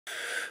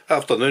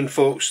Afternoon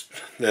folks,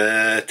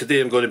 today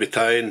I'm going to be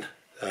tying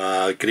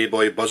a grey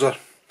boy buzzer.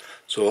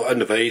 So in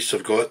the vise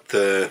I've got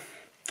the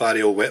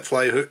Fario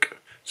Wetfly hook,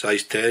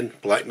 size 10,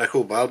 black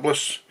nickel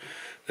barbless.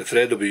 The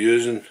thread I'll be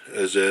using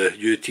is a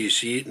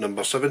UTC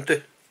number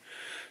 70.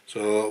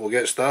 So we'll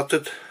get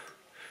started.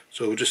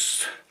 So we'll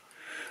just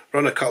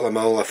run a couple of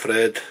mil of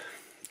thread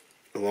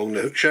along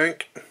the hook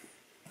shank,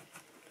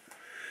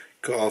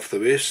 cut off the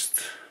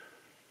waist,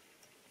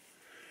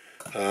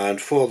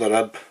 and for the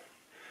rib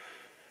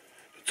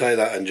tie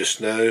that in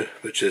just now,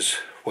 which is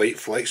white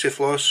Flexi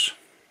floss.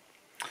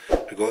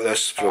 I got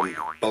this from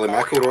Billy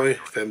McElroy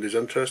if anybody's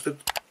interested.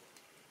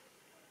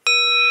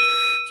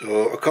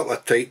 So a couple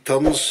of tight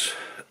turns,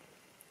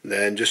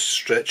 then just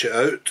stretch it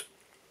out,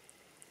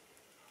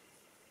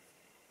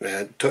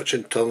 and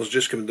touching turns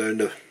just coming down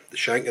the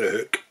shank of the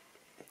hook.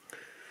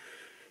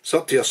 It's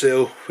up to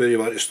yourself where you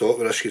want to stop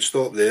with this. You can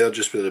stop there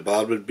just where the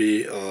bar would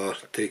be, or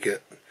take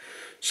it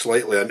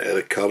slightly into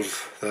the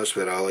curve. That's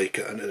where I like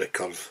it, into the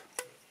curve.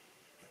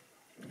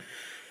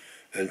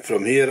 And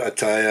from here I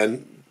tie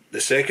in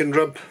the second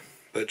rib,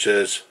 which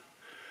is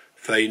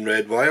fine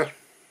red wire.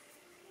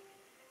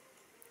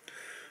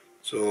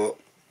 So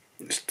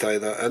just tie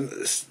that in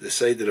the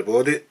side of the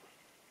body.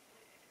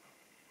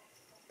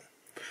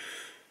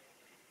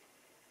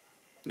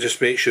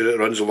 Just make sure it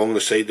runs along the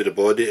side of the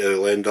body, or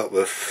it'll end up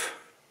with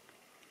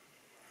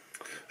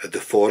a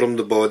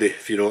deformed body,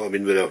 if you know what I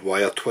mean, with a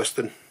wire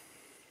twisting.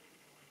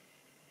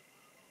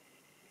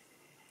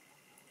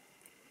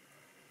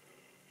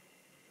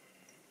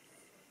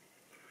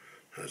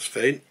 That's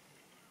fine.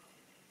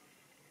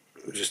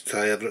 Just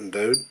tie everything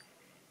down.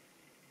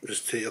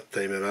 Just take your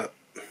time in that.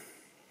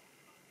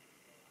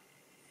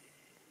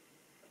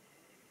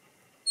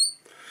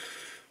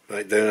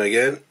 Back down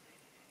again.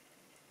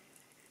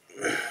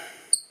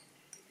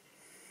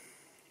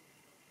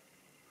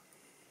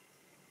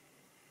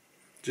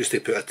 Just to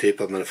put a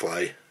taper in the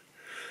fly.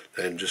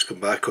 Then just come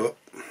back up.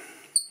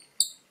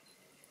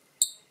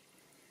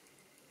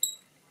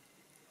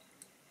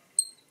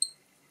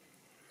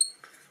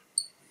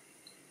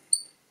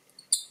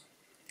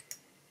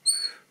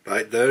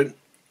 Back down.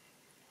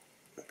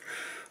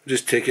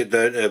 Just take it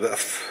down to about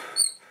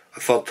a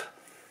third.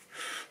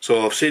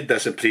 So I've said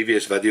this in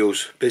previous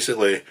videos.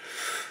 Basically,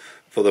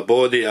 for the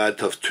body I'd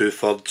have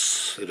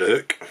 2/3 of the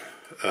hook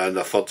and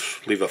a third,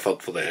 leave a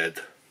third for the head.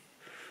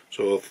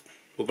 So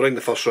we'll bring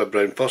the first rib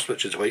round first,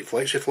 which is white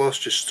Flexi floss.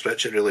 Just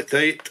stretch it really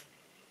tight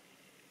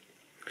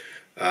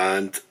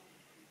and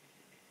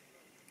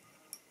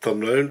turn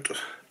round.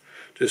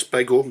 Just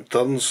big open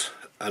turns,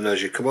 and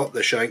as you come up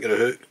the shank of the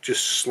hook,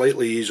 just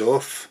slightly ease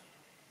off.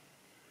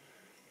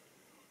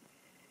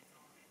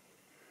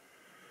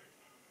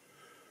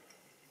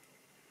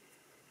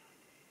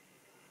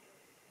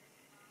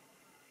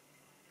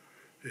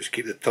 Just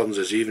keep the turns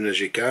as even as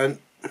you can.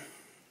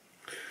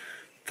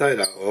 Tie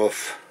that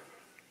off.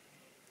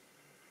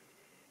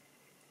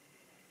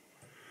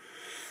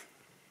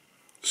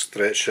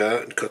 Stretch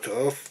that and cut it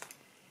off.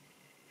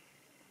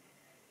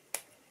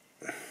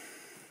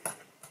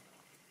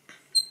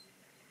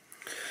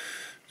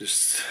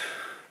 Just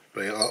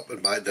bring it up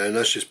and back down.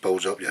 This just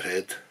pulls up your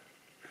head.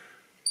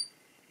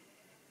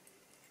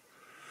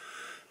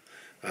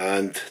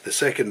 And the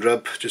second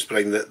rib, just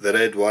bring the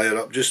red wire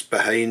up just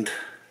behind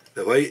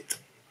the white,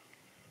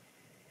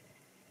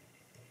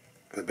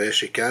 the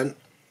best you can.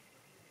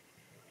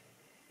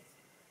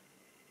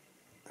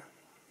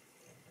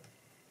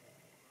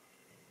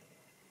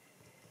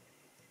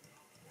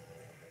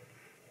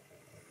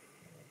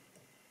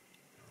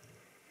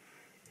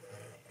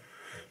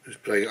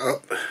 Just bring it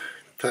up,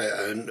 tie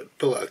it in,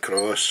 pull it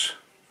across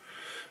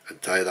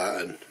and tie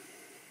that in.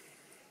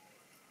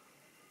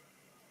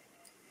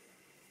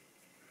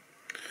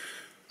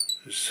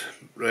 Just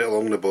right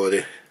along the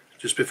body,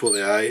 just before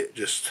the eye.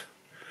 Just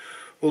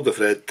hold the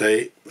thread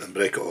tight and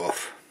break it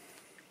off.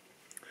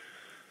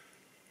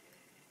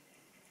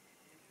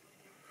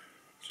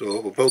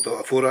 So we'll build up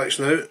a 4-axe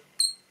now.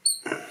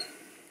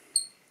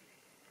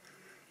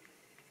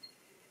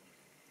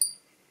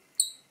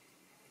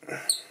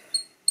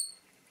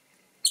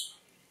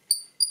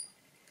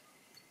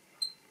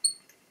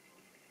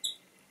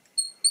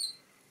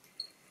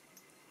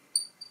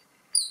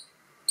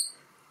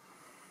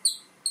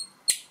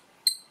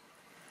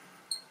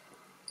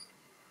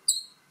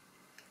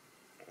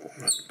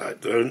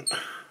 Back down.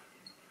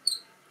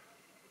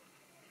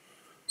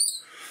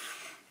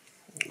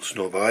 It's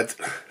not bad.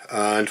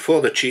 And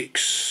for the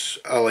cheeks,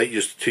 I like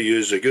to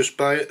use the goose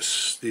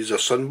biots. These are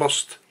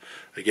Sunburst,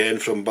 again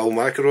from Bill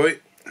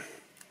McElroy.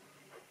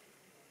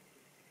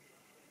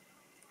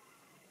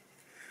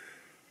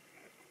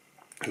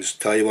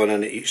 Just tie one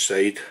in at each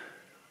side.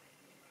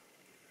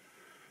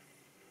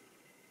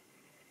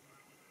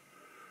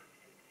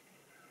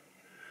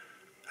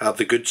 Have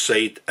the good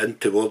side in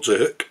towards the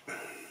hook.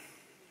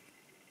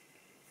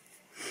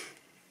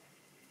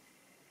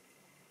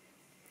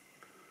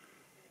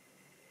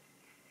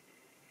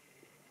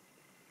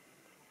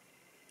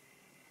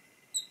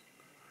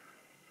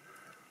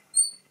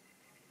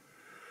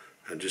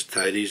 and just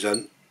tie these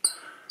in.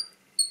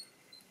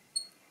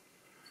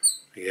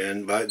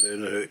 Again, back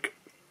down the hook.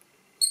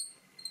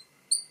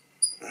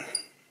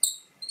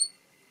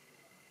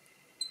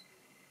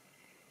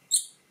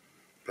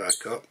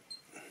 Back up.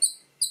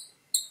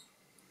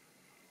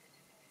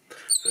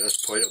 At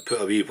this point I'll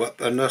put a wee whip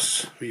in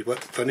this, wee whip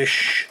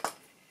finish.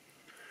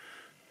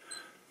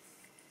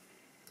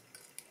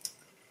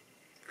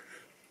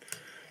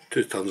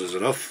 Two turns is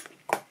enough.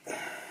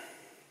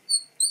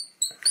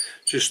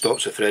 Just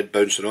stops the thread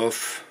bouncing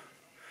off,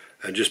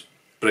 and just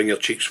bring your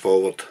cheeks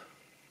forward.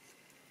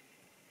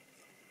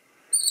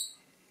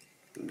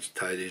 Just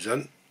tie these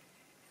in.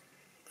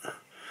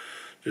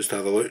 Just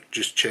have a look,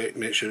 just check,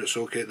 make sure it's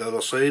okay at the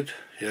other side.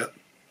 Yep,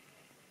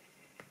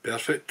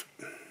 perfect.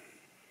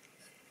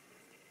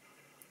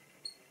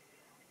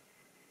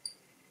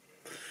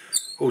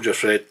 Hold your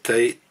thread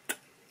tight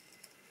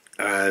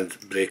and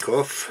break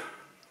off.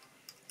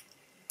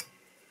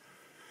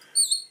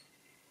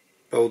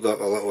 Build up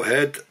a little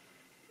head.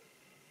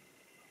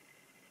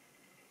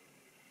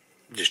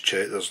 Just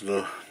check there's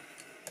no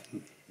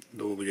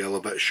yellow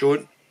bit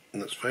showing,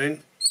 and that's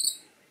fine.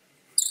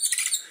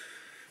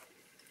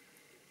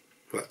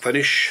 Quick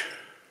finish.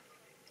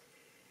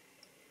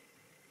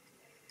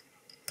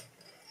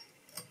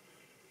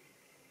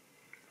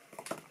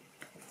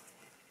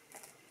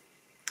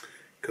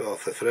 Cut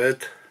off the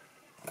thread.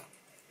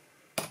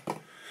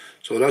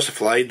 So that's the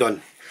fly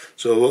done.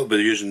 So what we'll be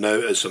using now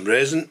is some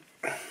resin.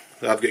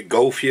 I've got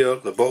golf here,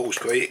 the bottle's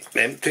quite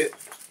empty,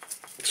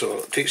 so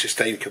it takes its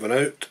time coming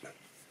out.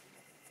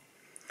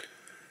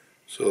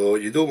 So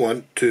you don't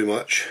want too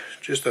much,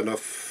 just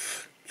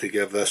enough to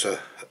give this a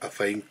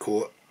fine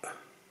coat.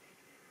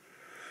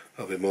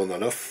 That'll be more than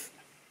enough.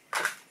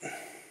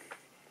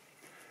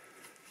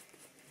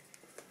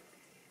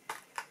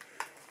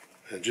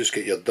 And just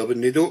get your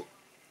dubbing needle,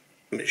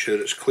 make sure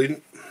it's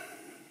clean.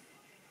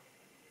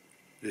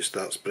 Just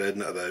start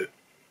spreading it about.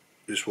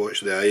 Just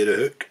watch the eye of the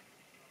hook.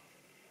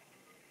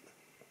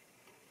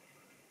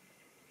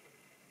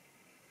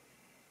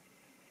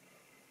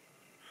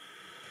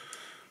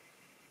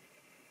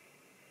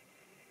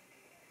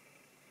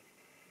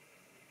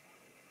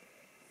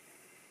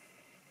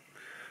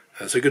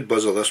 That's a good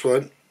buzzer, this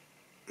one.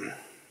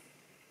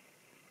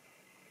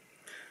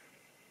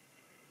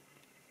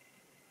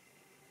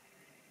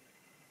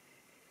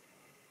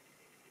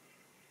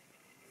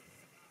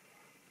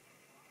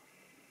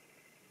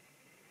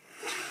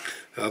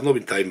 I've not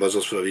been tying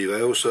buzzers for a wee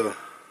while, so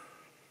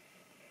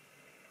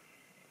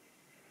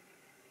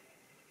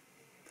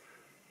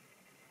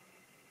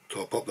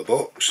top up the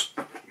box.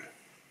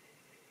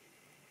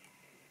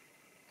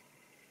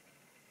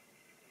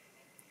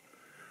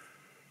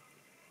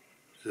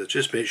 So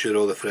just make sure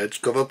all the thread's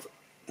covered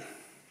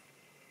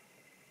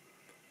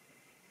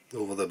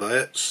over the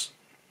biots.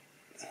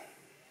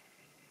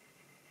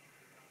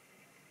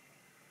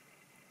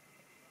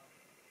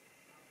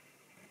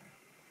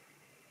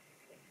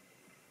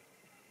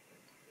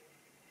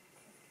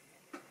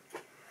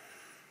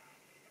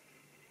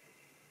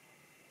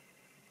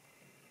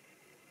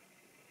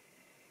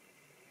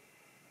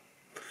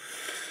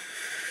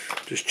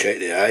 Just check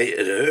the eye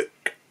of the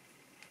hook.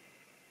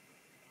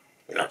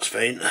 That's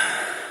fine.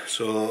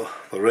 So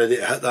we're ready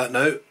to hit that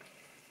now.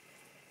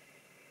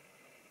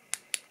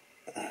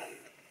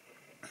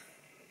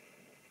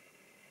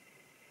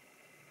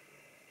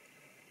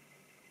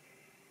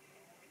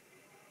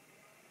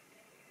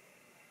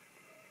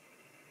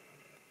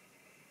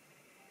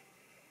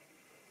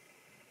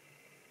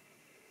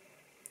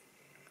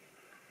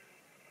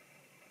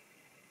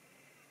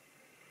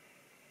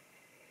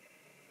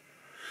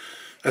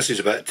 This is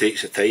a bit, it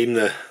takes the time,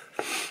 the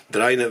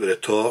drying it with a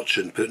torch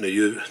and putting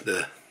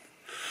the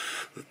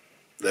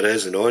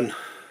resin on.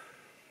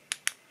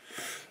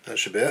 That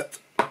should be it.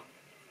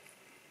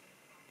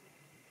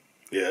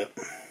 Yeah.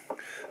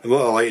 And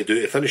what I like to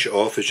do to finish it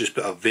off is just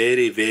put a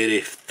very,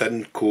 very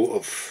thin coat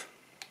of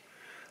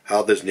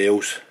hard as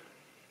nails.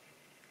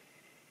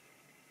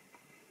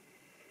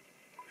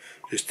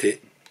 Just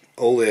take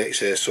all the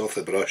excess off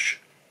the brush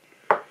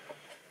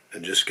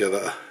and just give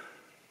it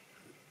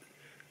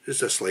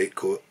just a slight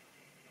coat.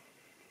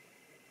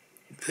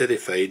 Very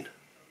fine.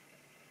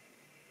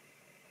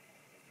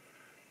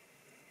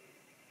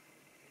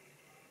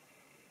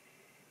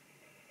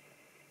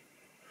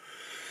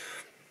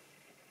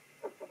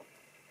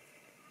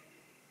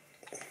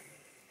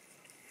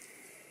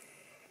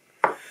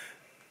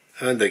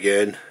 And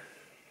again,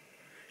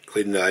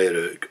 clean the eye of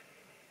the hook.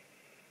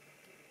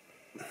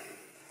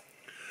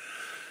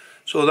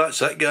 So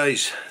that's it,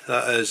 guys.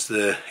 That is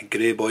the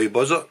Grey Boy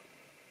buzzer.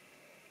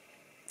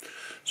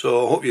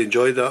 So I hope you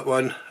enjoyed that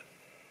one,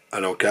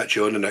 and I'll catch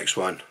you on the next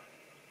one.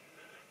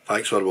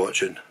 Thanks for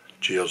watching.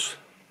 Cheers.